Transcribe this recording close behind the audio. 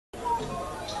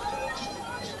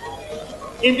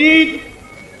Indeed,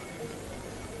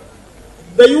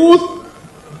 the youth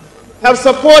have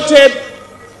supported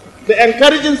the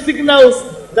encouraging signals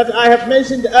that I have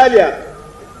mentioned earlier.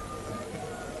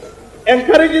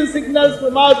 Encouraging signals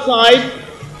from outside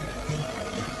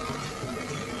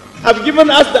have given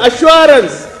us the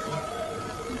assurance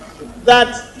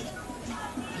that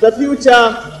the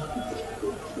future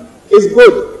is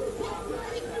good.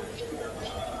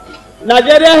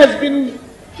 Nigeria has been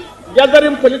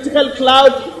gathering political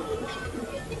clout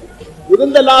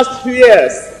within the last few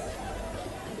years.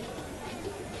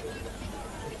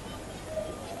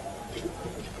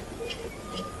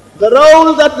 The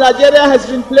role that Nigeria has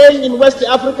been playing in West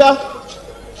Africa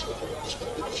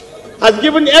has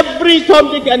given every Tom,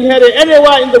 Dick and Harry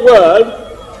anywhere in the world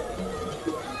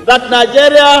that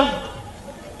Nigeria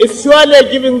is surely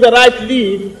giving the right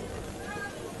lead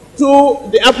to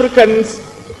the Africans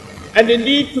and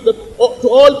indeed to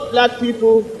all black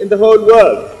people in the whole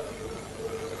world.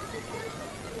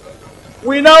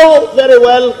 We know very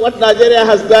well what Nigeria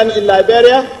has done in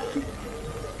Liberia.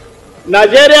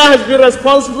 Nigeria has been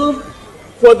responsible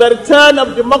for the return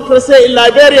of democracy in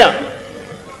Liberia.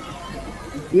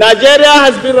 Nigeria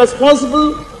has been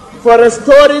responsible for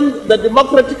restoring the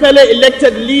democratically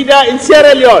elected leader in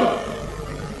Sierra Leone.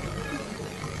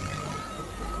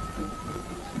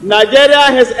 Nigeria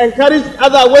has encouraged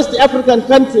other West African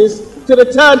countries to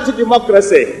return to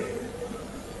democracy.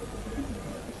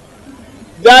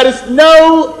 There is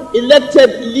no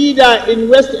elected leader in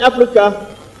West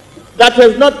Africa that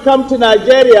has not come to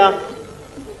Nigeria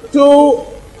to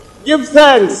give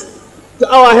thanks to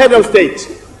our head of state.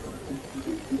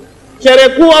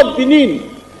 Kerekou of Benin,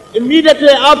 immediately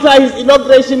after his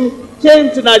inauguration,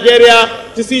 came to Nigeria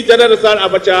to see General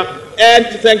Abacha and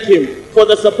to thank him for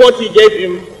the support he gave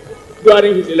him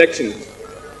during his elections.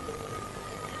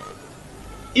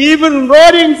 Even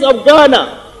Rawlings of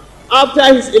Ghana,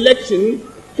 after his election,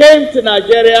 came to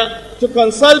Nigeria to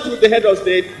consult with the head of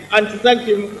state and to thank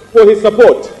him for his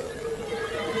support.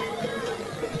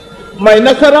 Mai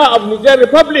Nasara of Niger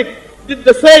Republic did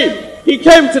the same. He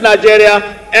came to Nigeria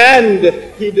and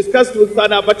he discussed with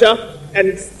Sani Abacha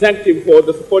and thanked him for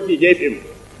the support he gave him.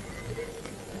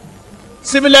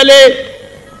 Similarly,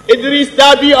 Idris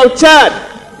Dabi of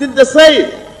Chad did the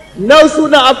same. No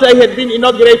sooner after he had been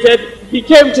inaugurated, he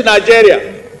came to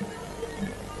Nigeria.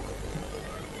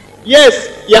 Yes,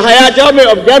 Yahya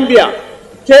Jammeh of Gambia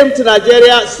came to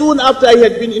Nigeria soon after he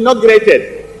had been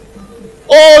inaugurated.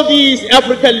 All these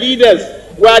African leaders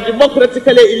were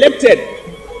democratically elected,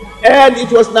 and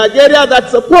it was Nigeria that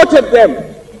supported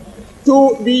them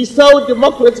to be so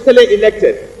democratically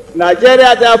elected.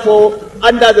 Nigeria, therefore,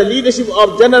 under the leadership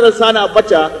of General Sani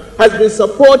Abacha, has been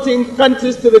supporting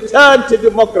countries to return to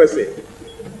democracy.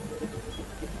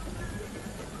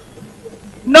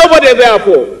 Nobody,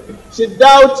 therefore, should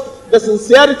doubt the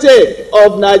sincerity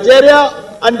of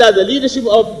Nigeria under the leadership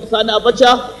of Sani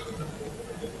Abacha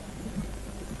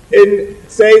in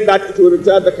saying that it will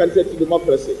return the country to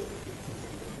democracy.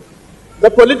 The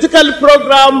political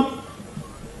program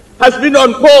has been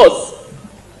on course.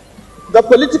 The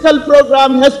political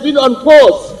program has been on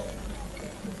course,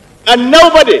 and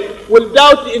nobody will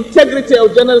doubt the integrity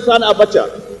of General Sani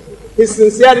Abacha. His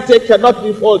sincerity cannot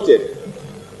be faulted.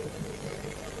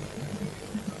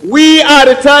 We are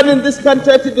returning this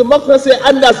country to democracy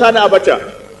under Sani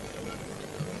Abacha.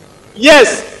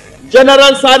 Yes,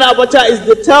 General Sani Abacha is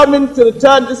determined to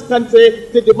return this country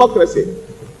to democracy.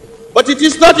 But it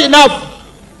is not enough.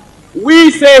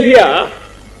 We say here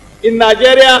in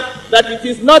Nigeria that it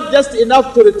is not just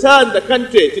enough to return the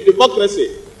country to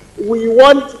democracy. We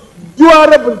want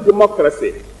durable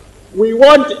democracy. We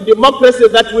want democracy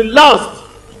that will last.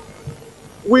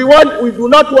 We do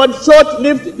not want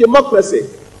short-lived democracy.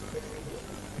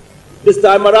 This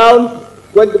time around,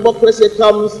 when democracy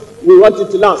comes, we want it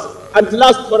to last, and to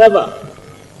last forever.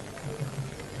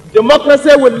 Democracy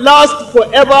will last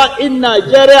forever in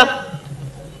Nigeria,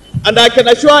 and I can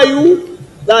assure you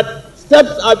that steps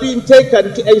are being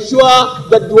taken to ensure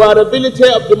the durability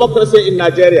of democracy in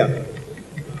Nigeria.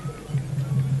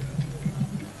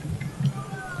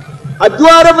 A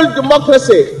durable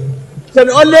democracy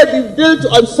can only be built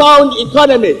on sound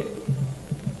economy.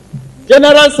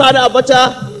 General Sani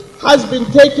Abacha has been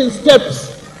taking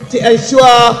steps to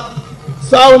ensure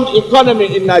sound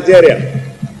economy in Nigeria.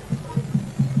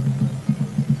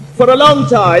 For a long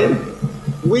time,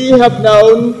 we have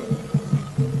known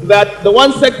that the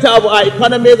one sector of our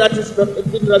economy that has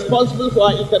been responsible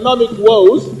for our economic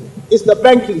woes is the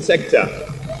banking sector.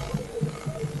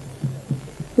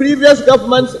 Previous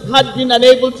governments had been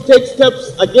unable to take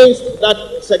steps against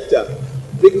that sector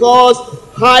because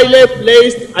highly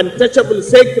placed, untouchable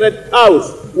sacred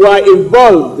cows were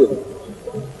involved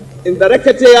in the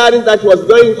racketeering that was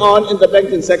going on in the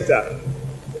banking sector.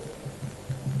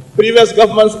 Previous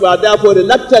governments were therefore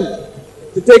reluctant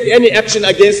to take any action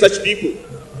against such people.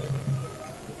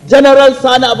 General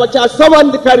Sani Abacha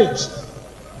summoned courage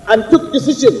and took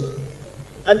decision,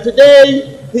 and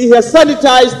today he has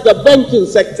sanitized the banking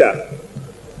sector.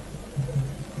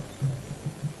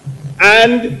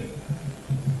 And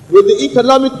with the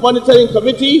Economic Monitoring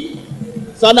Committee,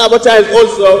 Sani Abacha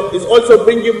is also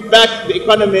bringing back the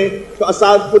economy to a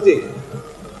sound footing.